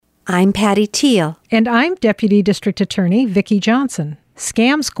I'm Patty Teal. And I'm Deputy District Attorney Vicki Johnson.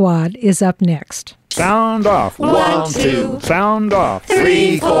 Scam Squad is up next. Sound off. 1, 2. Sound off.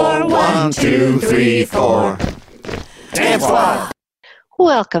 3, 4. 1, 2, 3, 4. Scam Squad.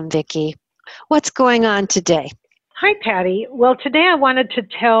 Welcome, Vicki. What's going on today? Hi, Patty. Well, today I wanted to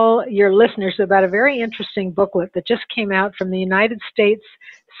tell your listeners about a very interesting booklet that just came out from the United States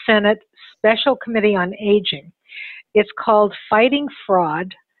Senate Special Committee on Aging. It's called Fighting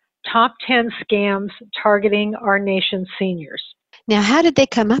Fraud, Top 10 Scams Targeting Our Nation's Seniors. Now, how did they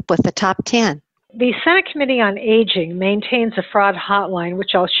come up with the top 10? The Senate Committee on Aging maintains a fraud hotline,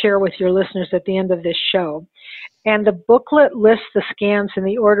 which I'll share with your listeners at the end of this show. And the booklet lists the scams in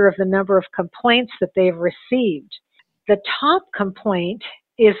the order of the number of complaints that they've received. The top complaint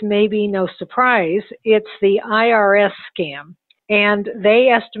is maybe no surprise. It's the IRS scam. And they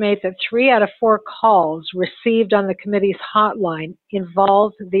estimate that 3 out of 4 calls received on the committee's hotline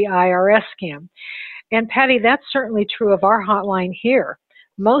involve the IRS scam. And Patty, that's certainly true of our hotline here.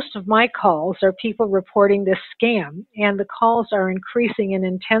 Most of my calls are people reporting this scam, and the calls are increasing in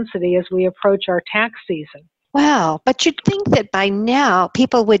intensity as we approach our tax season. Wow, but you'd think that by now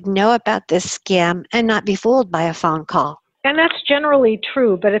people would know about this scam and not be fooled by a phone call. And that's generally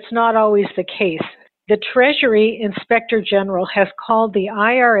true, but it's not always the case. The Treasury Inspector General has called the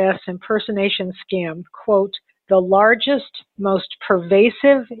IRS impersonation scam, quote, the largest, most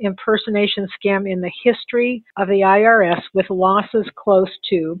pervasive impersonation scam in the history of the IRS, with losses close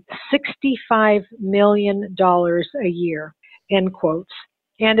to $65 million a year, end quotes.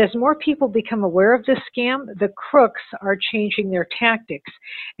 And as more people become aware of this scam, the crooks are changing their tactics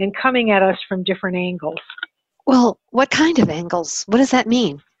and coming at us from different angles. Well, what kind of angles? What does that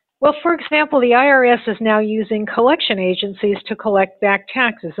mean? Well, for example, the IRS is now using collection agencies to collect back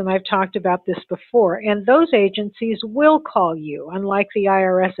taxes, and I've talked about this before, and those agencies will call you, unlike the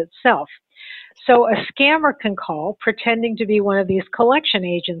IRS itself. So a scammer can call pretending to be one of these collection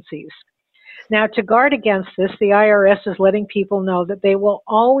agencies. Now, to guard against this, the IRS is letting people know that they will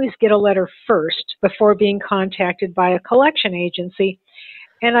always get a letter first before being contacted by a collection agency.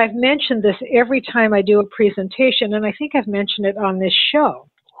 And I've mentioned this every time I do a presentation, and I think I've mentioned it on this show.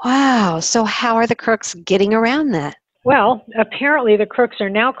 Wow, so how are the crooks getting around that? Well, apparently the crooks are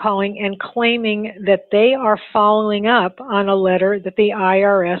now calling and claiming that they are following up on a letter that the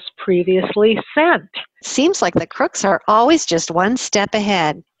IRS previously sent. Seems like the crooks are always just one step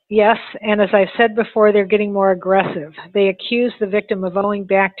ahead. Yes, and as I've said before, they're getting more aggressive. They accuse the victim of owing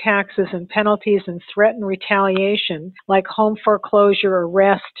back taxes and penalties and threaten retaliation, like home foreclosure,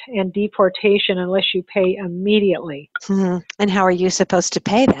 arrest, and deportation unless you pay immediately. And how are you supposed to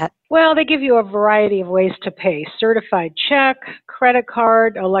pay that? Well, they give you a variety of ways to pay: certified check, credit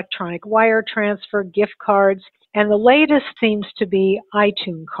card, electronic wire transfer, gift cards. And the latest seems to be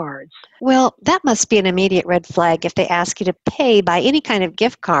iTunes cards. Well, that must be an immediate red flag if they ask you to pay by any kind of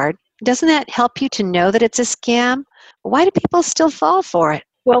gift card. Doesn't that help you to know that it's a scam? Why do people still fall for it?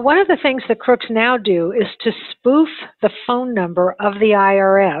 Well, one of the things the crooks now do is to spoof the phone number of the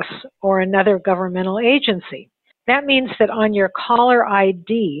IRS or another governmental agency. That means that on your caller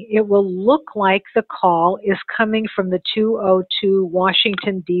ID, it will look like the call is coming from the 202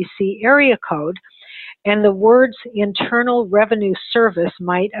 Washington, D.C. area code, and the words Internal Revenue Service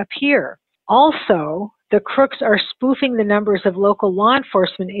might appear. Also, the crooks are spoofing the numbers of local law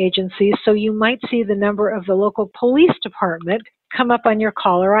enforcement agencies, so you might see the number of the local police department come up on your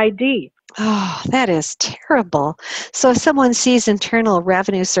caller ID. Oh, that is terrible. So if someone sees Internal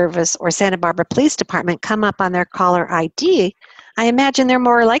Revenue Service or Santa Barbara Police Department come up on their caller ID, I imagine they're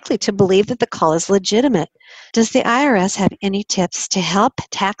more likely to believe that the call is legitimate. Does the IRS have any tips to help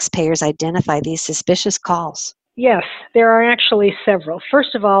taxpayers identify these suspicious calls? Yes, there are actually several.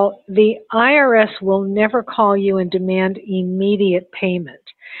 First of all, the IRS will never call you and demand immediate payment.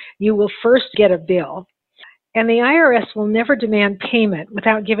 You will first get a bill. And the IRS will never demand payment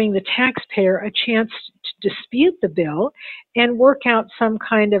without giving the taxpayer a chance to dispute the bill and work out some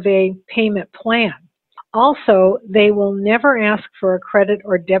kind of a payment plan. Also, they will never ask for a credit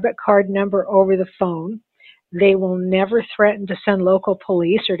or debit card number over the phone. They will never threaten to send local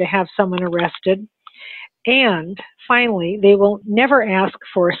police or to have someone arrested. And finally, they will never ask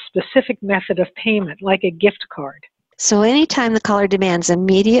for a specific method of payment, like a gift card. So anytime the caller demands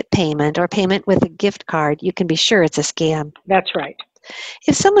immediate payment or payment with a gift card, you can be sure it's a scam. That's right.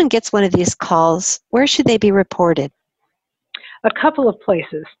 If someone gets one of these calls, where should they be reported? A couple of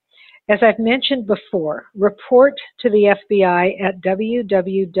places. As I've mentioned before, report to the FBI at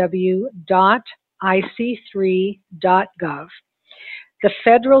www.ic3.gov, the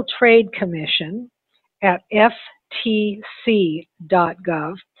Federal Trade Commission at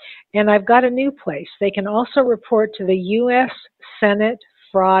FTC.gov. And I've got a new place. They can also report to the U.S. Senate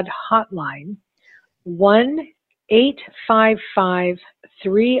Fraud Hotline,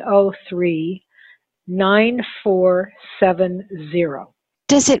 1-855-303-9470.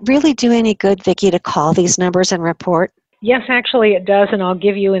 Does it really do any good, Vicki, to call these numbers and report? Yes, actually it does, and I'll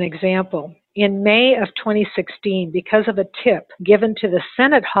give you an example. In May of 2016, because of a tip given to the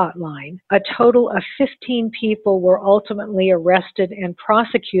Senate hotline, a total of 15 people were ultimately arrested and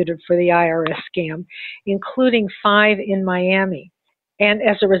prosecuted for the IRS scam, including 5 in Miami. And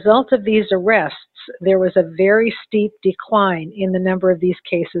as a result of these arrests, there was a very steep decline in the number of these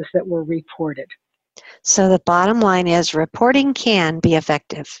cases that were reported. So the bottom line is reporting can be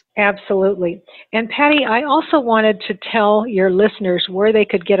effective. Absolutely. And Patty, I also wanted to tell your listeners where they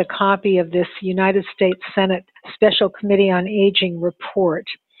could get a copy of this United States Senate Special Committee on Aging report.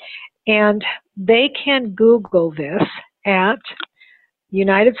 And they can Google this at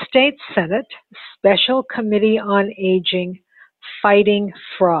United States Senate Special Committee on Aging Fighting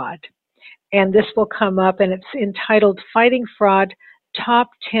Fraud. And this will come up, and it's entitled Fighting Fraud, Top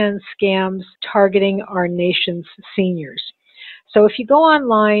 10 Scams Targeting Our Nation's Seniors. So if you go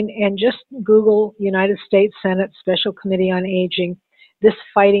online and just Google United States Senate Special Committee on Aging, this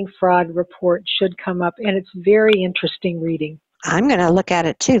Fighting Fraud report should come up, and it's very interesting reading. I'm going to look at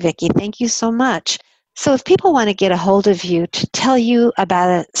it too, Vicki. Thank you so much. So if people want to get a hold of you to tell you about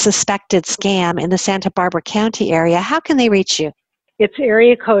a suspected scam in the Santa Barbara County area, how can they reach you? It's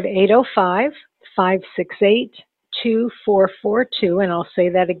area code 805-568-2442, and I'll say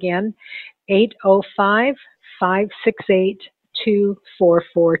that again,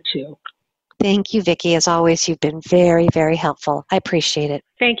 805-568-2442. Thank you, Vicki. As always, you've been very, very helpful. I appreciate it.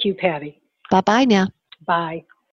 Thank you, Patty. Bye-bye now. Bye.